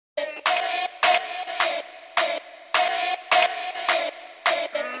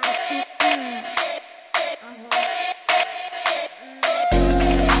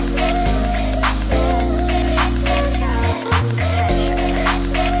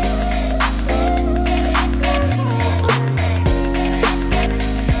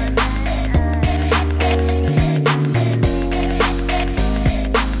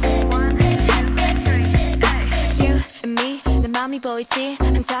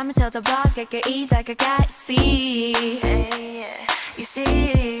잠을 쳐다봐 가까이 다가가 You see You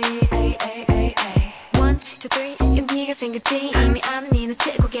see One, two, three 용기가 생겼지 이미 아는 네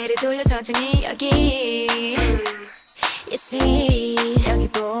눈치 고개를 돌려 천천히 여기 You see 여기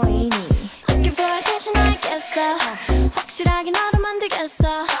보이니 Looking for attention I guess so 확실하게 너로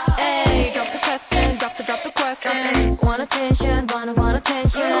만들겠어 Ay, drop the question, drop the question Want attention, want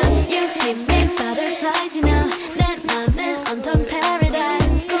attention You give me butterflies, you know 내 맘은 온통 paradise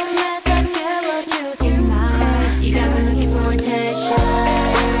꿈에서 깨워주지 마 You got me looking for attention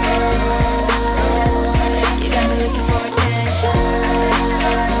You got me looking for attention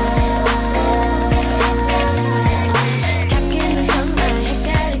가끔은 정말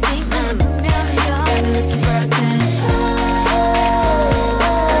헷갈리지만 분명히 You got me looking for attention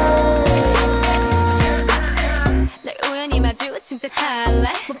날 우연히 마주친 척할래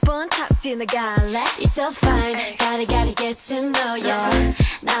못 본 탑 지나갈래 You're so fine gotta get to know ya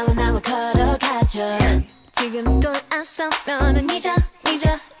나와 걸어가줘 지금 돌아서면은 잊어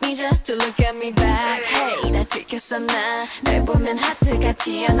To look at me back Hey 나 들켰어 날 보면 하트가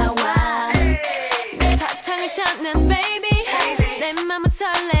튀어나와 내 사탕을 찾는 baby 내 맘은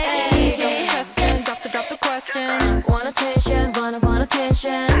설레이지 Drop the question Want attention, want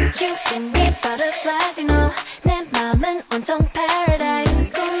attention You give me butterflies, you know 내 맘은 온통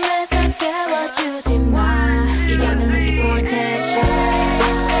paradise 꿈에서 깨워주지 마 You got me looking for attention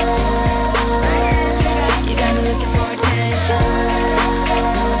You got me looking for attention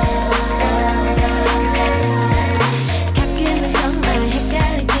가끔은 정말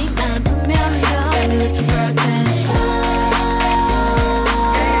헷갈리지만 분명히 You got me looking for attention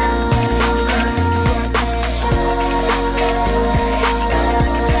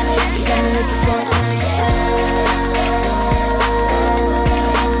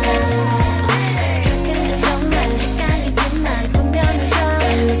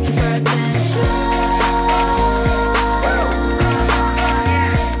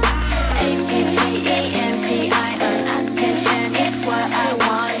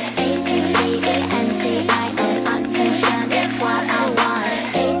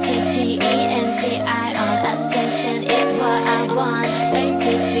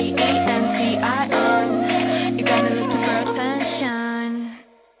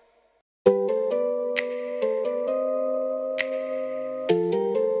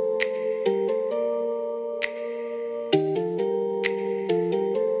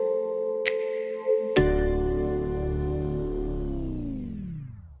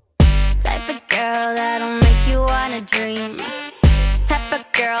Dream. Type of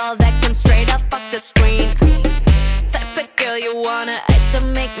girl that comes straight up off the screen. Type of girl you wanna ice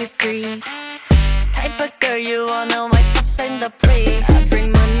and make me freeze. Type of girl you wanna wipe up in the plate. I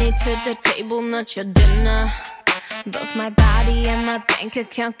bring money to the table, not your dinner. Both my body and my bank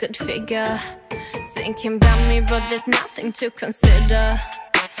account could figure. Thinking about me, but there's nothing to consider.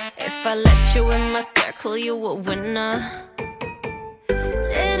 If I let you in my circle, you a winner.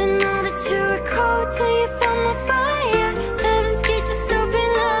 Didn't know that you were cold till you found my fire. Heaven's gate just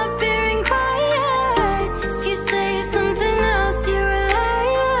open up, hearing choirs. If you say something else, you're a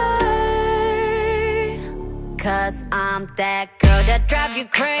liar. Cause I'm that girl that drives you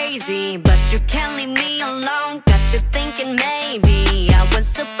crazy, but you can't leave me alone. Got you thinking maybe I was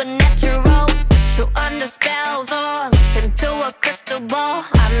supernatural, put you under spells or look into a crystal ball.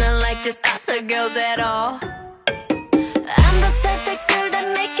 I'm not like these other girls at all. I'm the type of girl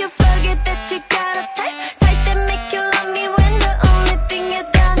that make you forget that you got a type that make you love me when the only thing you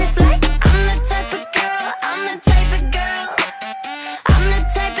done is like. I'm the type of girl, I'm the type of girl, I'm the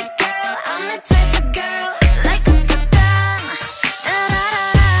type of girl, I'm the type of girl. Like da-da-da,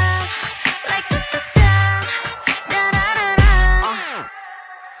 da-da-da-da, like da-da-da, da-da-da-da.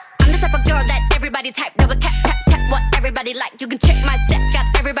 I'm the type of girl that everybody type, double tap, tap, tap, what everybody like. You can check my steps, got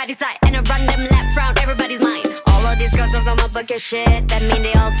everybody's side, and I run them laps round everybody's mind. All of these girls know I'm up against shit, that mean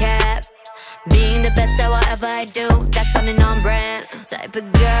they all cap. Being the best at whatever I do, that's something on brand. Type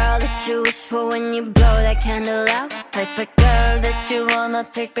of girl that you wish for when you blow that candle out. Type of girl that you wanna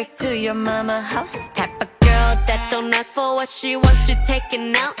take back to your mama house. Type of girl that don't ask for what she wants, you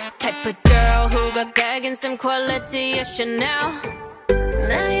taking out. Type of girl who got gag and some quality of Chanel.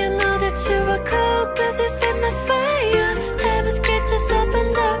 Now you know that you were cold, cause you fed my fire. Heaven's gate just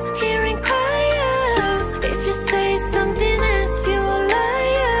opened up, hearing choirs. If you say something else, you a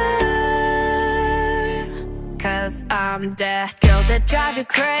liar. Cause I'm that girl that drive you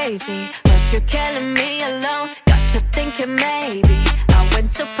crazy, but you're killing me alone. Got you thinking maybe I went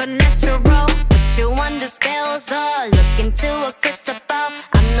supernatural, put you under spells or look into a crystal ball.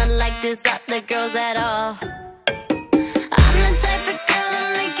 I'm not like these other girls at all. I'm the type of girl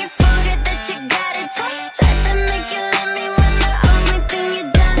that make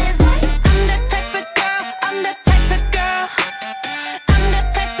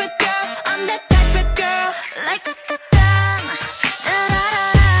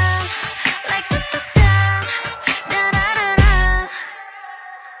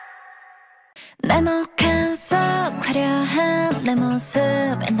모습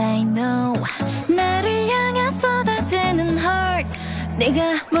and I know 나를 향해 쏟아지는 heart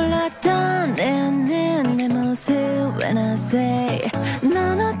네가 몰랐던 내 안는 내 모습 when I say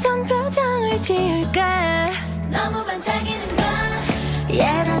넌 어떤 표정을 지을까 너무 반짝이는 건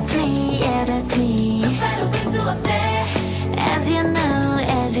Yeah that's me, yeah that's me 똑바로 볼 수 없대 As you know,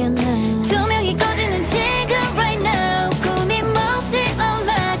 as you know 조명이 꺼지는 지금 right now 꾸밈 없이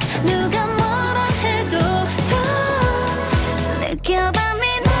unlock 누가 뭐라 해도 더 느껴봐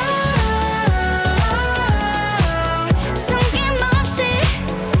me now 숨김없이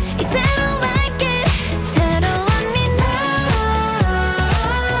이대로 like it 새로운 me now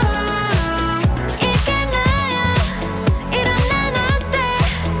이게 나야 이런 난 어때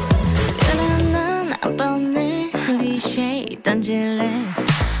그런 난 안 뻔해 클리셰 던질래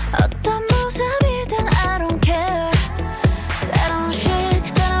어떤 모습이든 I don't care 때론 chic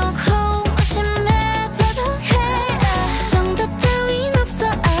때론 cool 심해 다정해 정답 따윈 없어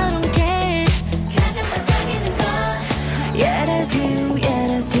I don't care 가장 반짝이는 건 Yeah that's you, yeah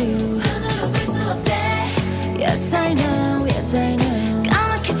that's you 눈으로 볼 수 없대 Yes I know, yes I know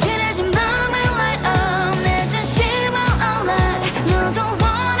까맣게 칠해진 밤을 light up 내 진심을 unlock 너도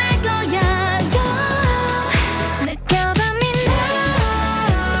원할 거야 너 느껴봐 me now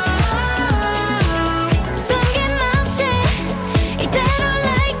숨김없이 이대로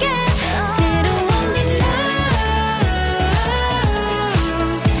like it 새로운 me now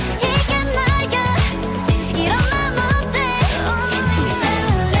이게 나야 이런 난 어때 있는 그대로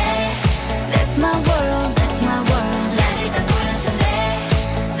해 That's my world, that's my world 나를 다 보여줄래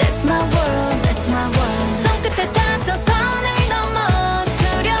That's my world, that's my world 손끝에 닿던 선을 넘어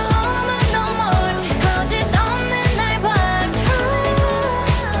두려움은 no more 거짓 없는 날 봐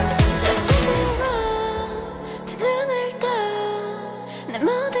Just let me know 두 눈을 떠 내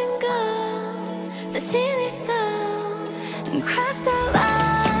모든 건 자신 있어 Cross the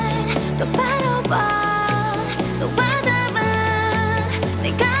line 똑바로 봐 너와 닮은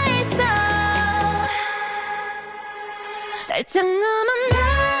내가 있어 살짝 넘어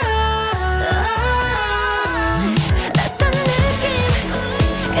낯선 느낌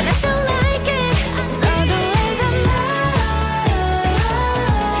And I feel like it 너도 알잖아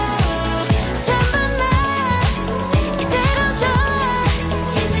전부 나 이대로 좋아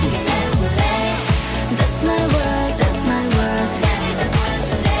있는 그대로 볼래 That's my world, that's my world 나를 다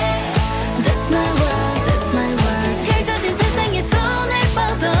보여줄래 That's my world, that's my world 펼쳐진 세상에 손을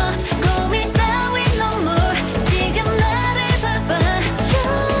뻗어 고민 따윈 no more 지금 나를 봐봐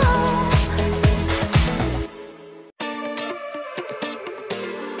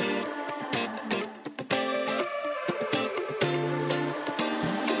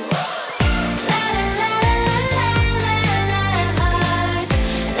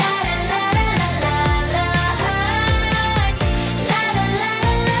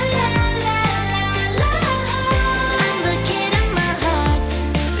I'm the kid in my heart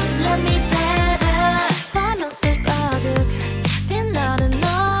Love me better 화면 속 가득 빛나는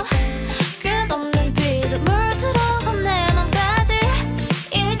너 끝없는 비듬을 들어가 내 맘까지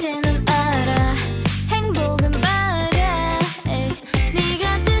이제는 알아 행복은 말야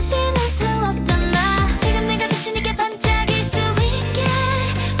네가 대신할 수 없잖아 지금 내가 자신 있게 반짝일 수 있게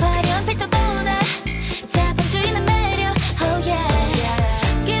화려한 필터보다 자본주의는 매력 Oh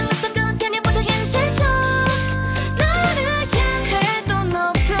yeah 길었던 건 그녀보다 현실적 나를 향해 더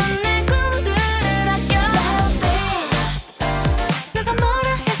높은 내 꿈들을 아껴 누가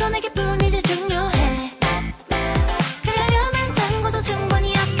뭐라 해도 내게 뿐이지 중요해 그러려면 장고도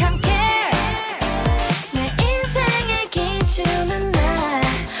충분히 I can't care 내 인생의 기준은 나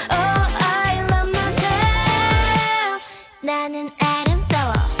Oh I love myself 나는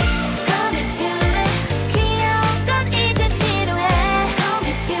아름다워 Call me beauty 귀여운 건 이제 지루해 Call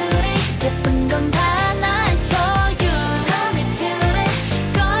me beauty 예쁜 건 다 나의 소유 Call me beauty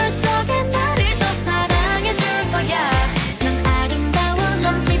거울 속에 나를 더 사랑해줄 거야 넌 아름다워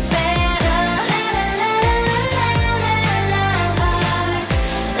Love me better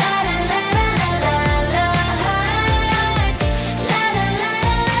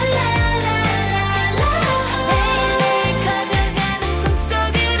매일 커져가는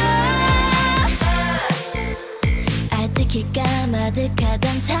꿈속으로 알뜨기가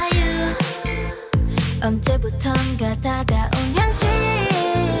가득하던 자유 언제부턴가 다가온 현실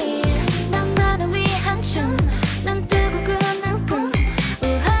난 나를 위한 춤난 두고 꾸는 꿈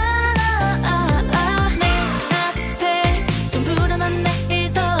우하 내 앞에 좀 불안한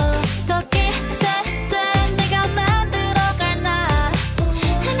내일도 더 기대돼 내가 만들어갈 나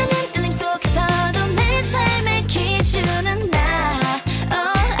하나는 떨림 속에서도 내 삶의 기준은 나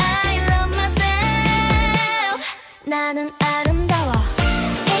Oh I love myself 나는 아름다워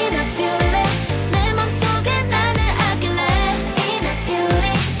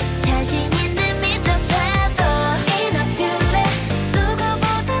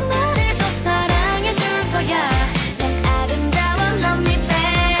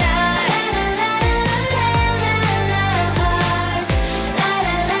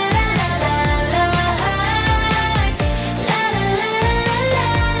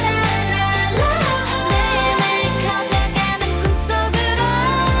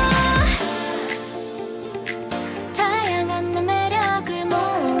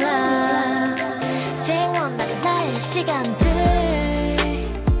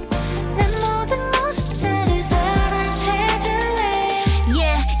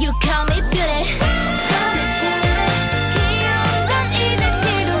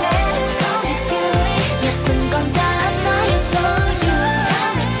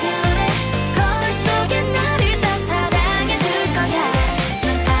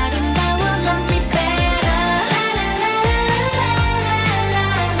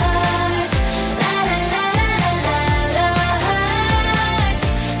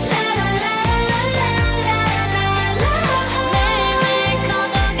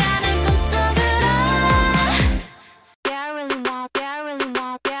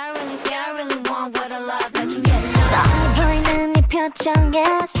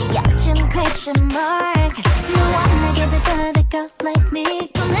표정에서 얕은 question mark No one 내게 될 a girl like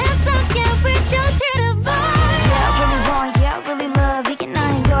me 꿈에서 깨울 just hit a vibe Yeah, I really want, yeah, I really love 이게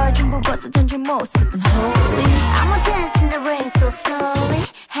나인 걸 전부 벗어던진 모습은 holy I'ma dance in the rain so slowly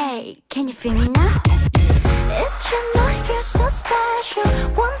Hey, can you feel me now? It's your night, you're so special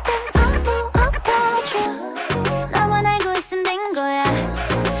One thing I know about you 나만 알고 있으면 된 거야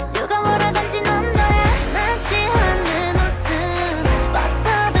누가 뭐라든지 넌 너야 맞지 않는 옷은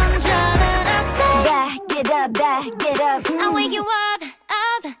벗어 던져라 I say Back it up, back it up I'll wake you up,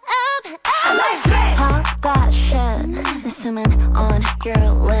 up, up, up Talk that shit 내 숨은 on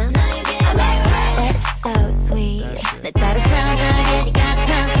your lips It's so sweet 내 따로 천장에 네가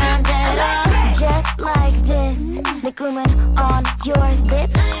상상대로 Just like this 내 꿈은 on your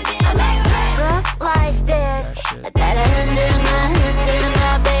lips Love like this 나 따라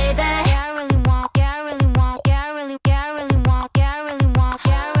흔들마 baby Yeah, I really want, yeah, I really want, yeah, I really, yeah, I really want, yeah, I really want,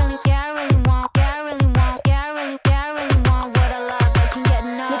 yeah, I really, yeah, I really want, yeah, I really want, yeah, I really, yeah, I really want what I love, I can get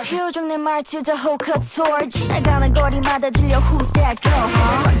enough 내 표정 내 말투도 호커토르 지나가는 거리마다 들려 Who's that girl,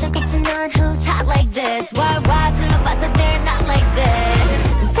 huh? 먼저 꼽진 넌 who's hot like this Why, 둘러봐서 they're not like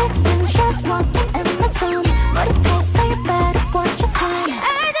this Sex and just walking in my zone 머리에 so you better watch your tone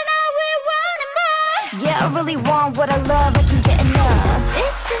I don't know we want it more Yeah, I really want what I love, I can get enough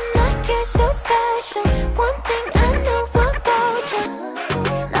It's your night, you're so special One thing I know about you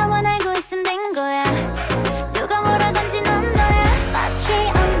나만 알고 있으면 된 거야 누가 뭐라든지 넌 너야 맞지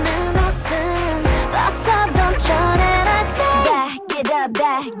않는 옷은 벗어 던져내 I say Back it up,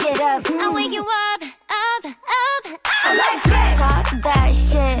 back it up I'll wake you up, up, up, up Talk that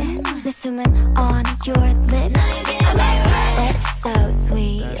shit 내 숨은 on your lips It's so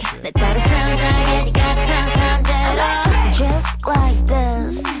sweet 내 따로 천장에 네가 상상대로 Just like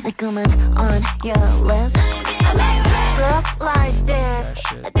this 내 꿈은 on your lips Love like this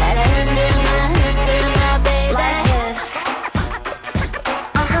나 따라 흔들마 baby Like this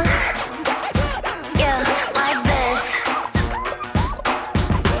Yeah, like this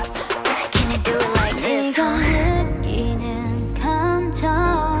Can you do it like this? 네가 느끼는 감정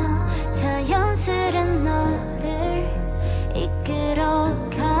자연스런 너를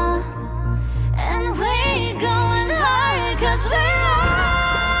이끌어가 And we going hard cause we're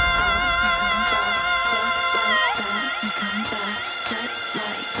Just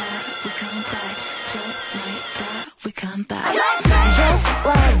like that, we come back just like that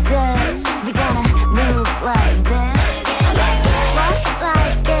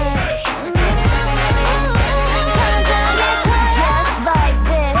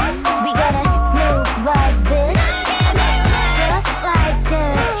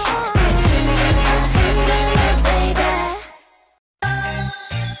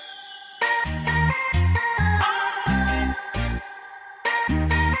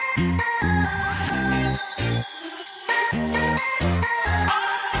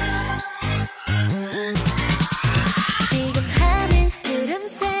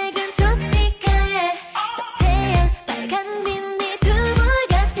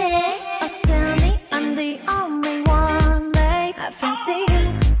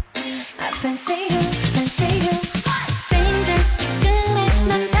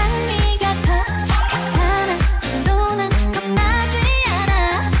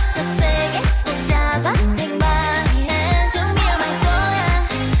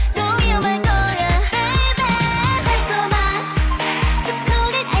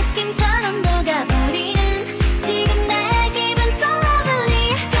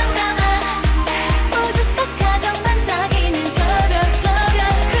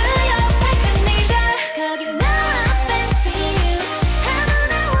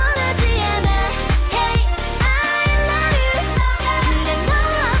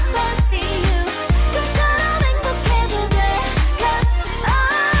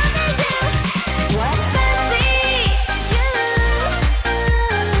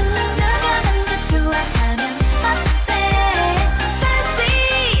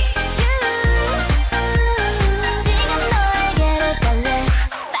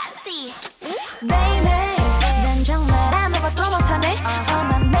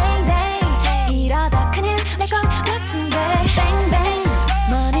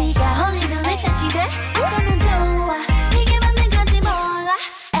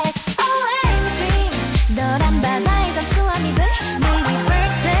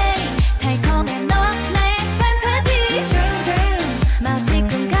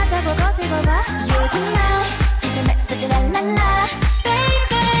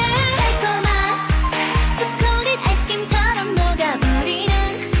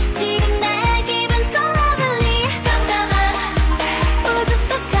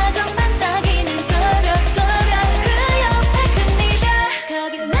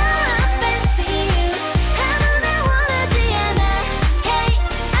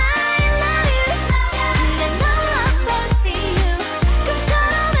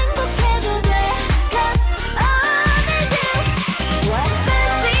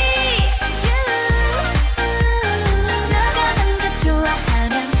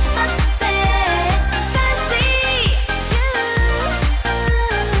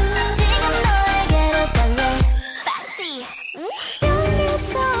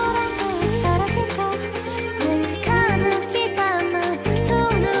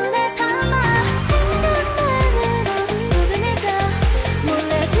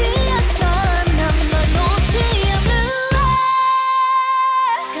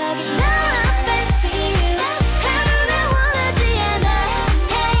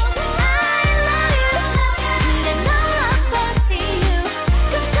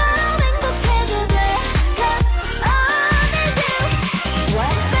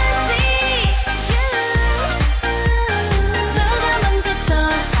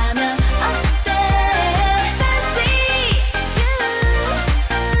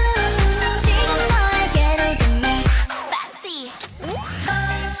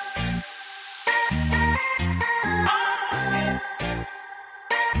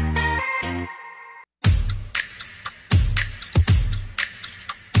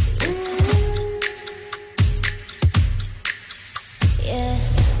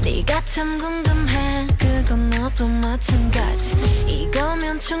참 궁금해 그건 너도 마찬가지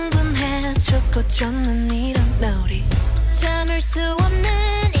이거면 충분해 좋고 좋는 이런 놀이 참을 수 없는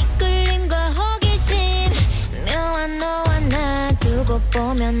이끌림과 호기심 묘한 너와 나 두고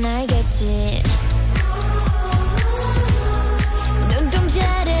보면 알겠지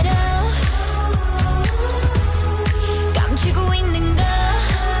눈동자래로 감추고 있는 거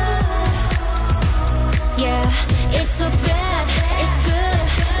Yeah, it's so bad, it's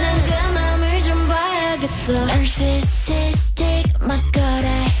good 난 그 맘을 좀 봐야겠어 Narcissistic, my god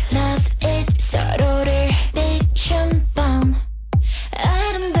I love it 서로를 비춘 밤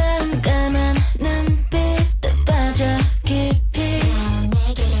아름다운 까만 눈빛도 빠져 깊이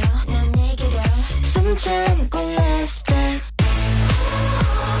숨 참고 lifestyle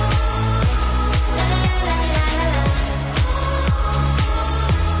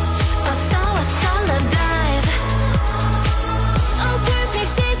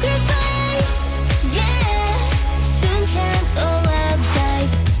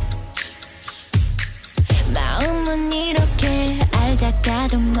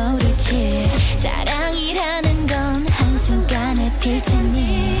알다가도 모르지 사랑이라는 건 한순간에 필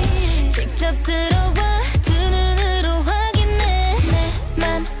테니 직접 들어와 두 눈으로 확인해 내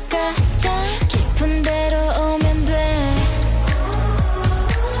맘 가장 깊은 데로 오면 돼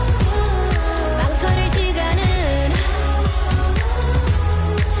망설일 시간은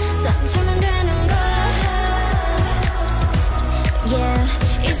 3초면 되는 걸 Yeah,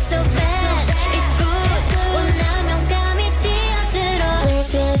 it's so bad, it's good 원하면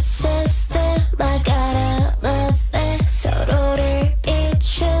This is the my god I love it 서로를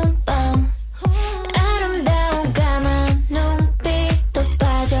비춘 밤 아름다운 까만 눈빛도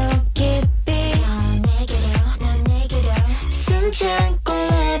빠져 깊이 숨 참고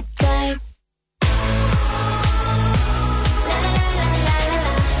lip dive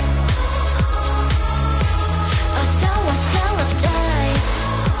어서 와서 love dive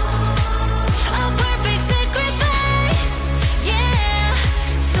A perfect sacrifice Yeah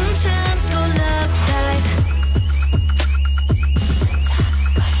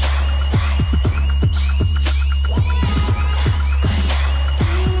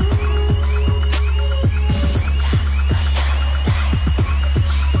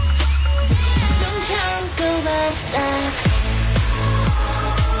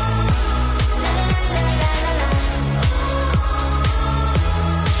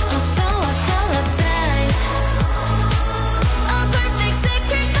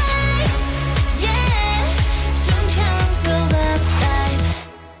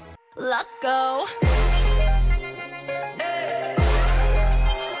Let go.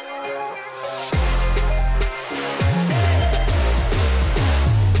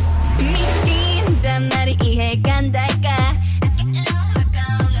 미친단 말이 이해가 안 될까?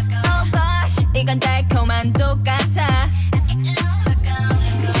 Oh gosh, 이건 달콤한 똑같아.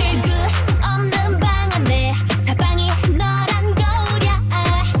 출구 없는 방 안에 사방이 너란 거울이야.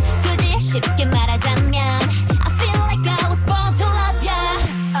 굳이 쉽게 말하자면 I feel like I was born to love ya.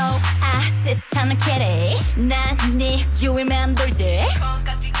 시스찮은 kitty 난 네 주위를 맴돌지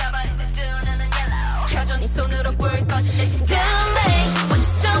콩깍지 가버리는 두 눈은 yellow 켜져 네 손으로 불 꺼진 내 시스템 Want you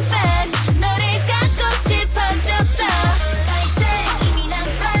so bad 너를 갖고 싶어졌어 이제 이미 난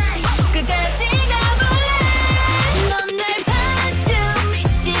fly 끝까지 가볼래 넌 날 반쯤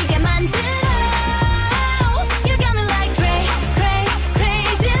미치게 만들어 You got me like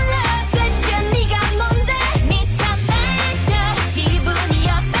crazy love 대체 네가 뭔데 미쳐 날려 기분이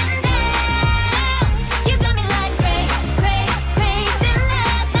업앤 You got me like crazy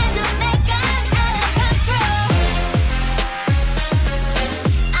love 나도 내가 out of control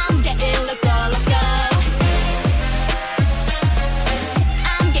I'm getting loco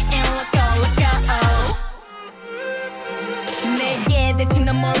I'm getting loco 내게 대체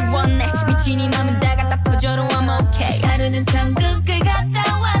넌 뭘 원해 미친 이 맘은 다 갖다 퍼줘도 I'm okay 하루는 천국을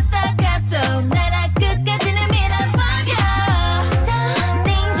갔다 왔다 가도 나라 끝까지는 믿어버려 So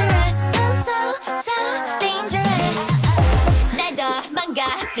dangerous so dangerous 날 더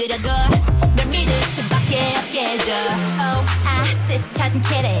망가뜨려도 널 믿을 수밖에 없게 해줘 Oh 시스 찾은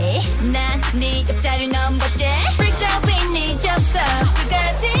kitty 난 네 옆자리를 넘봤지 Freak out with 잊었어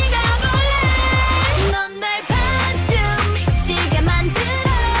끝까지 가볼래 넌 날 반쯤 미치게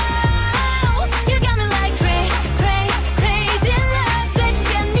만들어 You got me like crazy love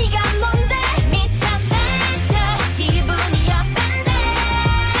대체 네가 뭔데 미쳐 날려 기분이 up and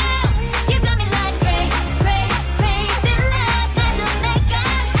down You got me like crazy love 나도 내가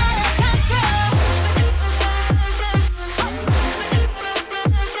out of control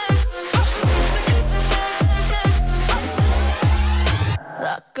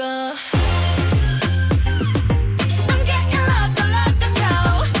Let go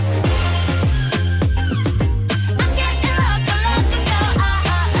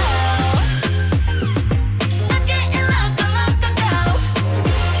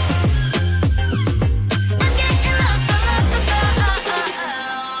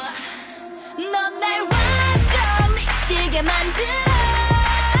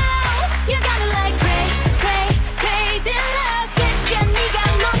You got me like crazy love. 대체 네가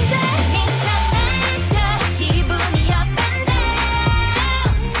뭔데? 미쳐버려 기분이 up and down.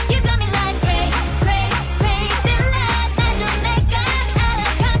 You got me like crazy love. 나도 내가 out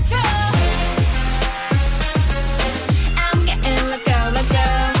of control. I'm getting let go.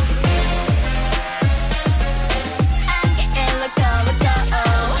 I'm getting let go.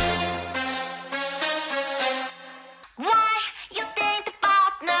 Why you think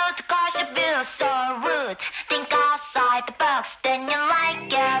about nude? Cause you feel so rude. Think outside the box, then you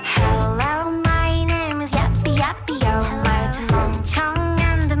like it. Hello, my name is Yappy Yo. 말투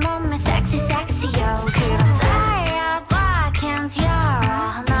멍청한데 몸매 sexy yo. 그럼 다야 봐, can't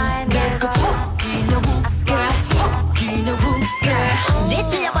열어 날 내가 혹기나 웃게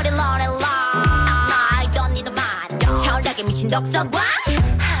뒤틀려버린 노래라. I don't need a mind. 철학에 미친 독서관.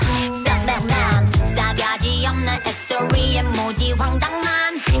 싸가지 없는 스토리에 모지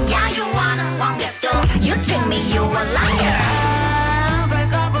황당한 야유하는 관객도 You treat me, you a liar.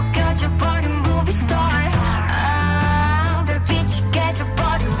 발가벗 껴져버린 movie star. 별빛이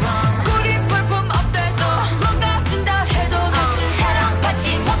깨져버린 rom. 꿀이 볼품 없대도 망가진다 해도 다시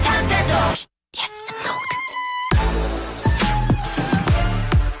사랑받지 못한대도 Yes, I'm nude.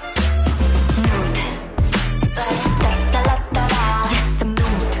 Nude. Yes, I'm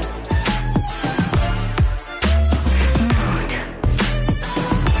nude.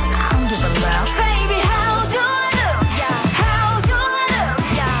 Baby, how do I look? How do I look?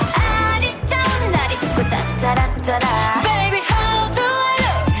 아리따운 날 입고 따따라따라. Baby, how do I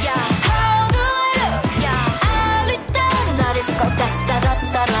look? How do I look? 아리따운 날 입고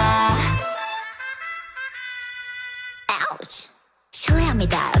따따라따라. Ouch.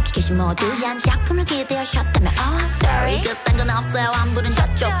 실례합니다. 여기 계신 모두한 작품을 기대하셨다면 Oh, I'm sorry. 그딴 건 없어요. 안 부른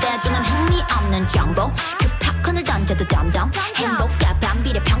저쪽 대중은 흥미없는 정보. 그 팝콘을 던져도 덤덤. 행복과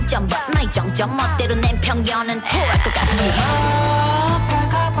반비례 평점 But 나의 정점 멋대로 낸 편견은 토할 것 같지.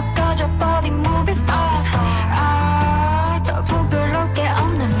 발가벗 꺼져버린 movie star. 저 부끄러울 게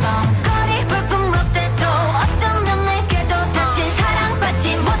없는 맘. 거리 볼품 없대도 어쩌면 내게도 다시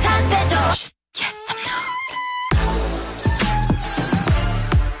사랑받지 못한대도 Yes, I'm nude.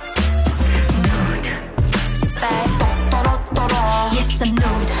 Nude. Yes, I'm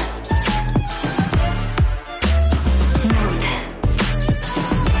nude. Nude.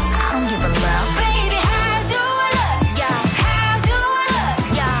 I don't give a love. Baby, how do I look? How do I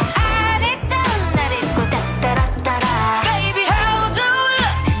look? 아리따운 날 입고 따따라따라. Baby, how do I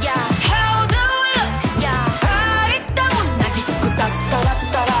look? How do I look? 아리따운 날 입고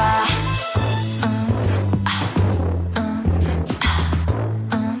따따라따라.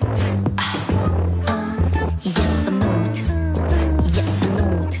 Yes, I'm nude. Yes, I'm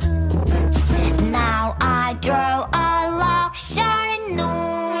nude. Now I draw a luxury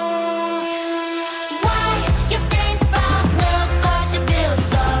nude. Why you think about nude? Cause you feel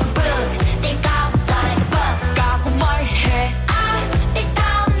so rude. Think outside the box. 까고 말해.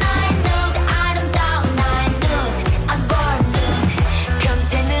 아리따운 나의 nude. 아름다운 나의 nude. I'm born nude.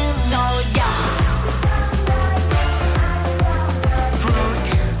 변태는 너야.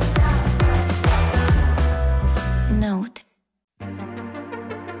 Nude.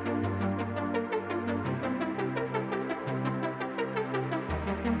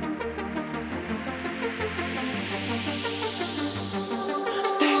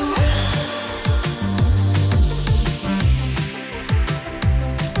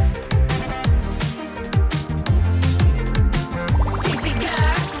 Sexy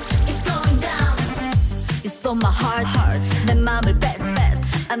girls, it's going down. You stole my heart, 내 맘을 bet.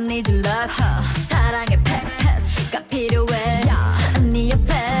 I need your love, 사랑의 pet가 필요해. 네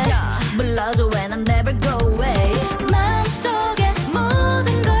옆에 불러줘 when I never go away. 마음속에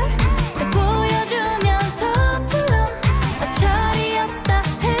모든 걸 다 보여주면 서툴러. 어처리 없다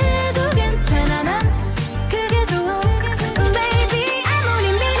해도 괜찮아. 난 그게 좋아. Baby, 아무리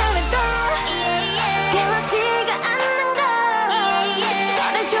밀어내도 변하지가 않는 걸.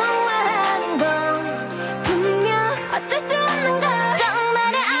 너를 좋아하는 건 분명 어쩔 수 없는 걸.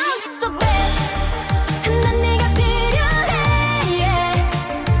 정말의 I'm so bad. 난 네가 필요해.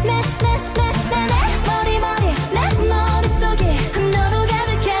 내 머릿속에 너로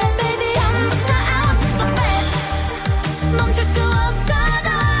가득해 baby. 처음부터 I'm so bad. 멈출 수 없어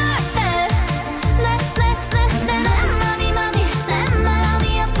절대. 내 마음이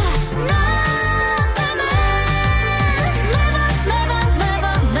아파 너 때문에.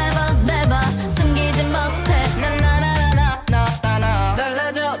 Never 숨기지 못해.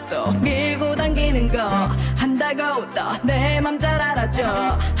 달라져도 밀고 당기는 거 한다고 또 내 맘 잘 알아줘.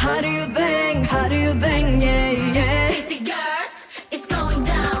 How do you think, yeah. Sexy girls,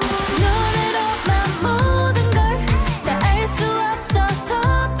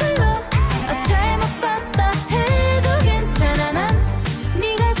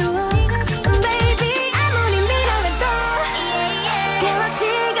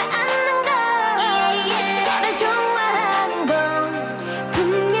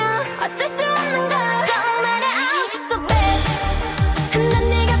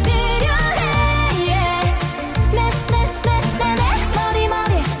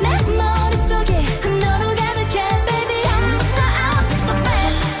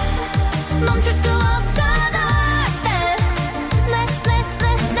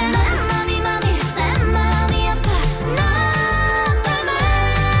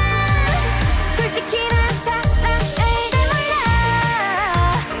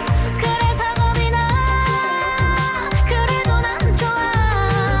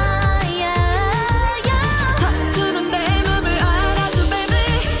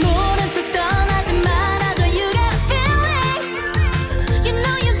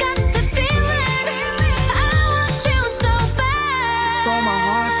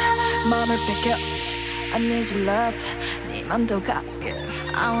 맘을 뺏겼지 I need your love 네 맘도 갖게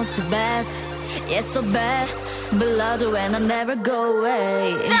I want you bad, yeah so bad 불러줘 and I'll never go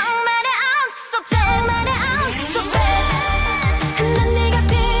away 정말에 I'm so bad 정말에 I'm so bad 난 네가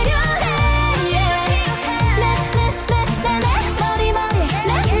필요해 내 머리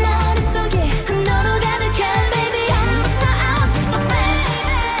내 머릿속에 너로 가득해 baby 처음부터 I'm so bad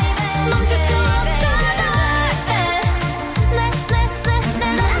멈출 수 없어 내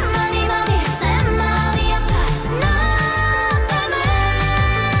머리 아파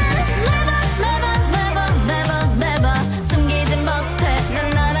너 never 숨기지 못해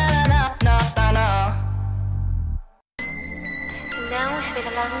Now it's been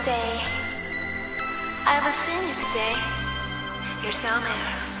a long day. I haven't seen you today. You're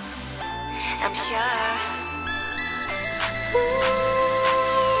somewhere, I'm sure.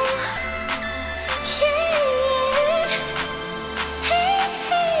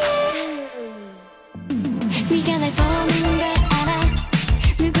 네가 날 보는 걸 알아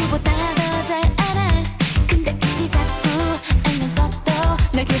누구보다 더 잘 알아 근데 굳이 자꾸 알면서도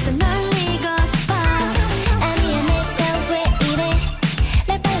널 계속 놀리고 싶어 아니야 내가 왜 이래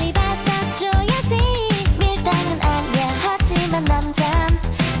날 빨리 받아줘야지 밀당은 아니야 하지만 남잔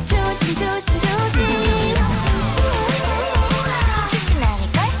조심 쉽진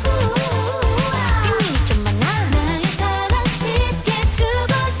않을걸 비밀이 좀 많아 나의 사랑 쉽게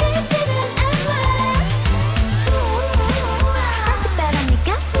주고 싶지는 않아 난 특별하니까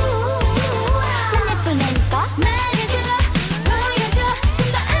난 예쁘다니까 말해줘 보여줘 좀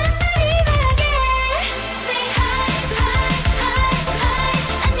더 아름다리하게 Say hi hi hi hi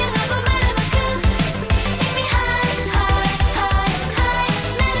안녕하고 말할 만큼 이미 hi hi hi hi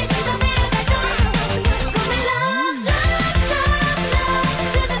나를 좀 더 내려놔줘 꿈을 love love love love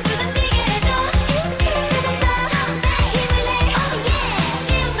두근두근 뛰게 해줘 조금 더 힘을 내 oh yeah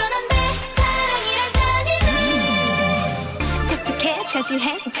쉬운 건 안돼 사랑이란 잔인해 독특해 자주해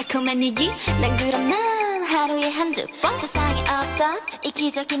달콤한 얘기 난 그럼 난 하루에 한두 번 세상에 없던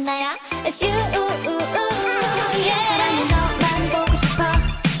이기적인 나야 It's you yeah. 사랑해 너만 보고 싶어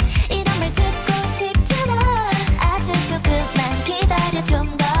이런 말 듣고 싶잖아 아주 조금만 기다려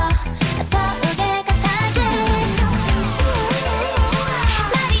좀 더 거울에 같아게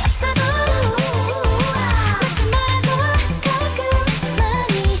말이 없어도 묻지 말아줘 가끔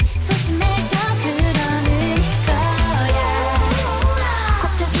많이 소심해져 그러는 거야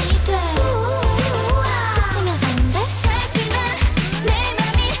걱정이 돼 지치면 안 돼 사실 난 내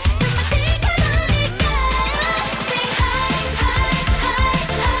맘이 정말 뜨거우니까 Say hi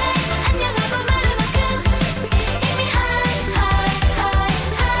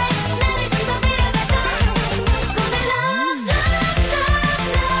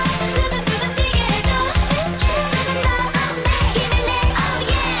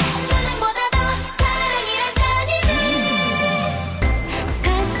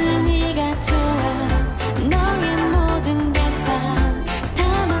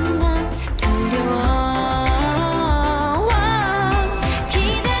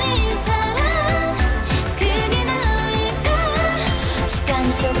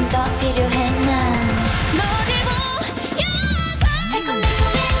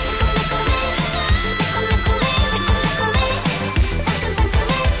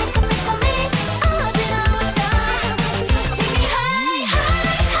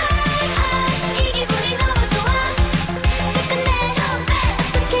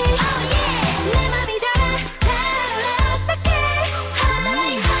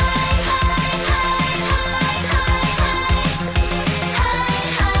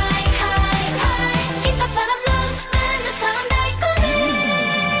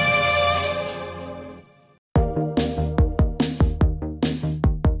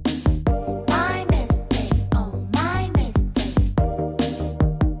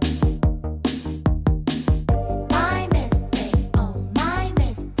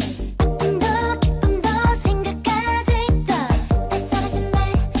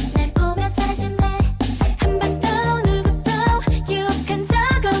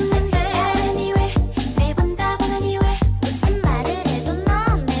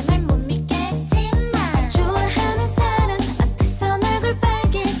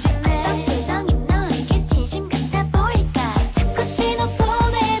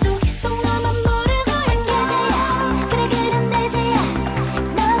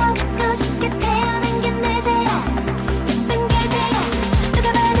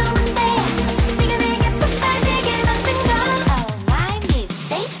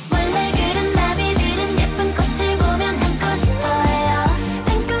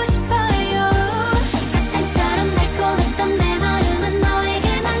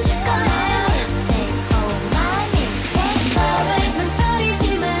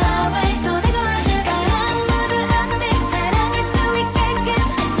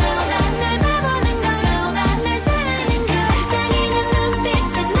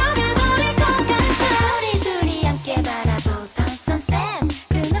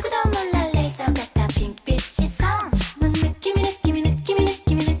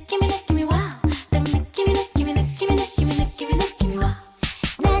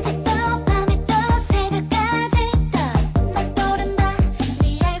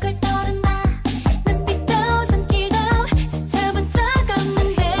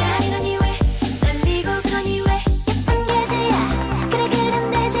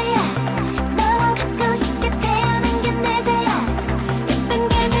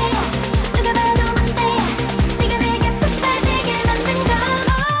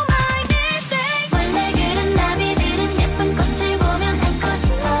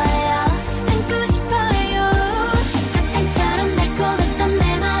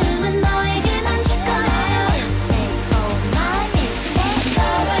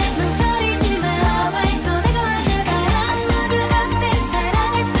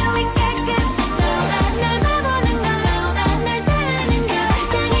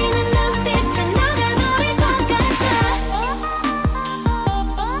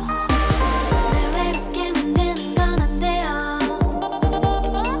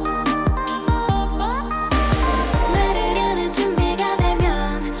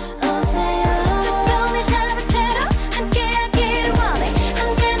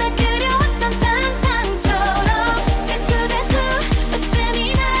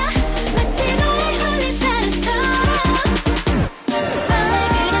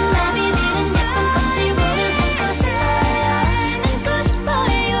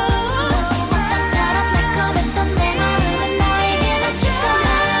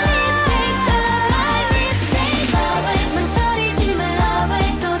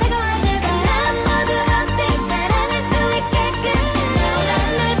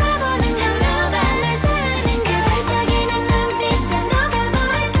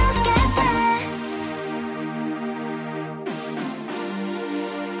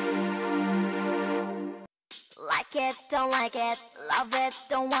it, don't like it, love it,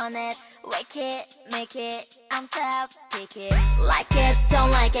 don't want it, wake it, make it, I'm so picky. Like it, don't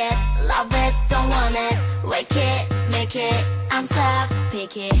like it, love it, don't want it, wake it, make it, I'm so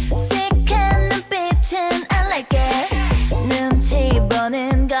picky. sick한 눈빛은 I like it, 눈치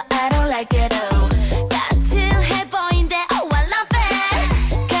보는 거 I don't like it. 따뜻해 보인대, oh I love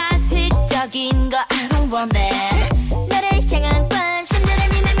it, 가식적인 거 I don't want it. 나를 향한 관심들은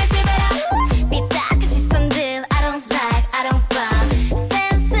이미 make me feel better. 삐딱한 시선들 I don't like, I don't want.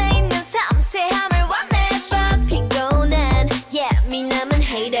 센스 있는 섬세함을 원해 but 피곤한 예민함은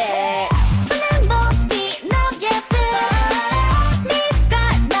hate it. 뻔한 모습이 너무 예쁜 네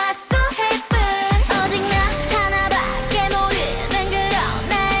스타일 나 so 예쁜 오직 나 하나밖에 모르는 그런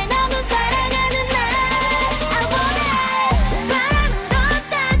날 너무 사랑하는 날 I want it. 바람도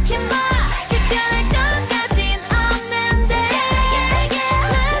딱히 뭐 특별할 것까진 없는데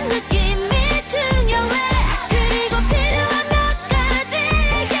난 느낌이 중요해 그리고 필요한 것까지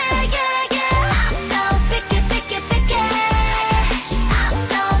I'm so picky picky picky I'm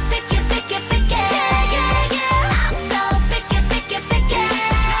so picky picky picky I'm so picky picky picky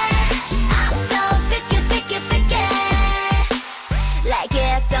I'm so picky picky picky Like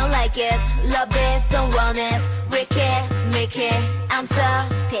it, don't like it, love it, don't want it, wick it, make it, I'm so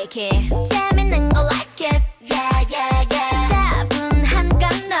picky. 재밌는 거 like it, yeah yeah yeah. 따분한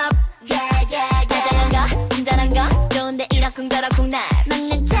건 up, yeah yeah yeah. 다정한 거, 친절한 거, 좋은데 이러쿵저러쿵 날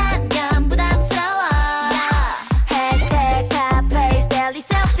막는 참견 부담스러워. Hashtag hot place, daily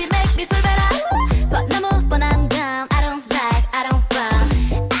selfie make me feel better. But 너무 뻔한 건 I don't like, I don't want.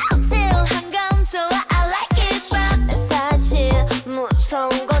 아찔한 건 좋아, I like it, but 사실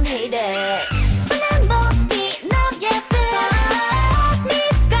무서운 건 hate it. 뻔한 모습이 너무 예쁜 네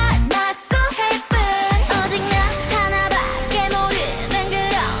스타일 나 so 예쁜 오직 나 하나밖에 모르는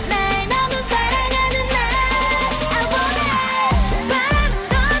그런 날 너무 사랑하는 날 I want it.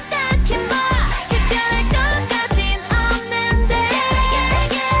 바람도 딱히 뭐 특별할 것까진 없는데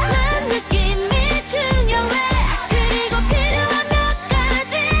난 느낌이 중요해 그리고 필요한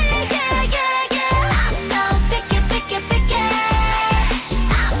것까지 I'm so picky picky picky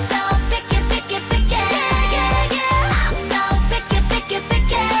I'm so picky picky picky I'm so picky picky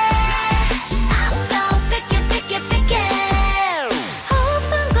picky I'm so picky picky picky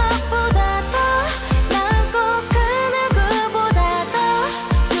어떤 것보다도 난 꼭 그 누구보다도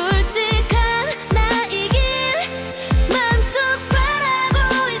솔직한 나이길 맘속 바라고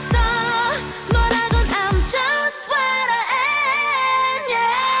있어 너라곤 I'm just what I am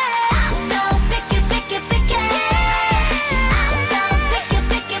yeah I'm so picky picky picky I'm so picky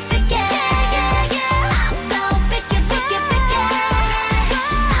picky picky I'm so picky picky picky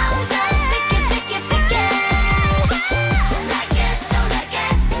I'm so picky picky picky Like it, don't like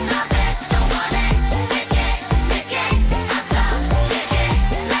it, love it, don't want it, make it, make it, I'm so picky.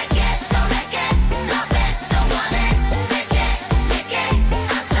 Like it, don't like it, love it, don't want it, make it, make it,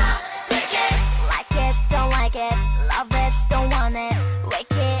 I'm so picky. Like it, don't like it, love it, don't want it,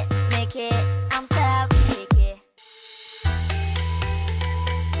 wake it, make it, I'm so picky.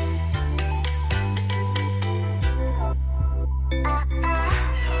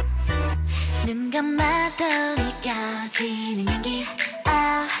 눈 감아도 느껴지는 향기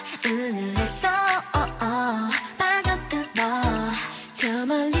은은했어 빠져들어 저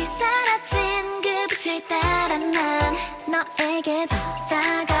멀리 사라진 그 빛을 따라 난 너에게 더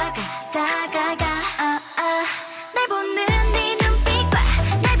다가가 날 보는 네 눈빛과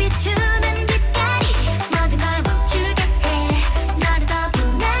날 비추는 빛깔이 모든 걸 멈추게 해 너를 더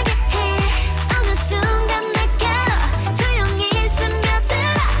빛나게 해 어느 순간 내게로 조용히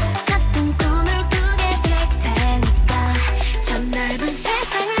스며들어 같은 꿈을 꾸게 될 테니까 저 넓은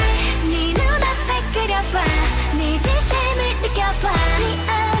세상을 네 눈앞에 그려봐 네 진심을 느껴봐 네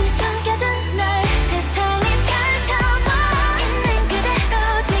안에 숨겨둔 널 세상에 펼쳐봐 있는 그대로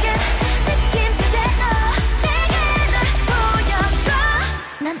지금 느낌 그대로 내게 널 보여줘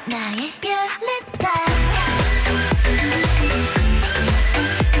넌 나의 뷰리다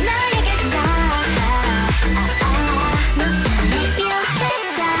나에게 넌 나의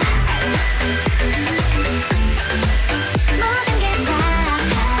뷰리다 모든 게 다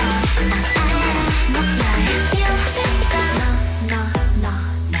넌 나의 뷰리다 너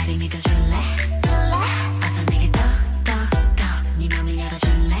나를 믿어줄래? 어서 내게 더 네 맘을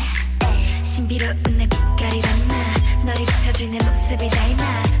열어줄래? 신비로운 내 빛깔이란 나 너를 비춰준 내 모습이 닮아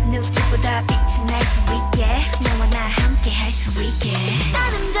누구보다 빛이 날 수 있게 너와 나 함께 할 수 있게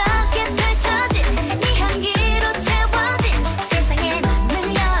아름답게 펼쳐진 네 향기로 채워진 세상에 맘을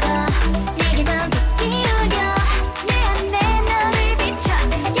열어 내게 더 깊이 울려 내 안에 너를 비춰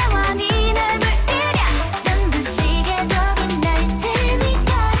영원히 널 물들여 눈부시게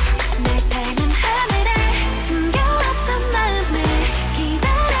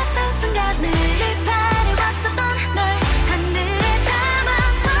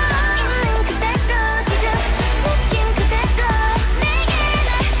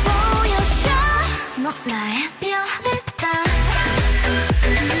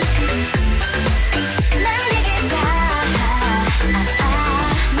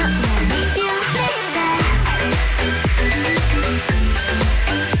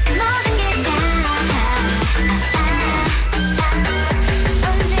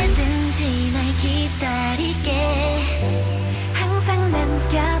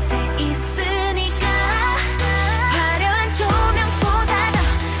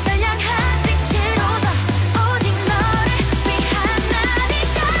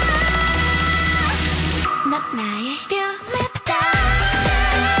나의 별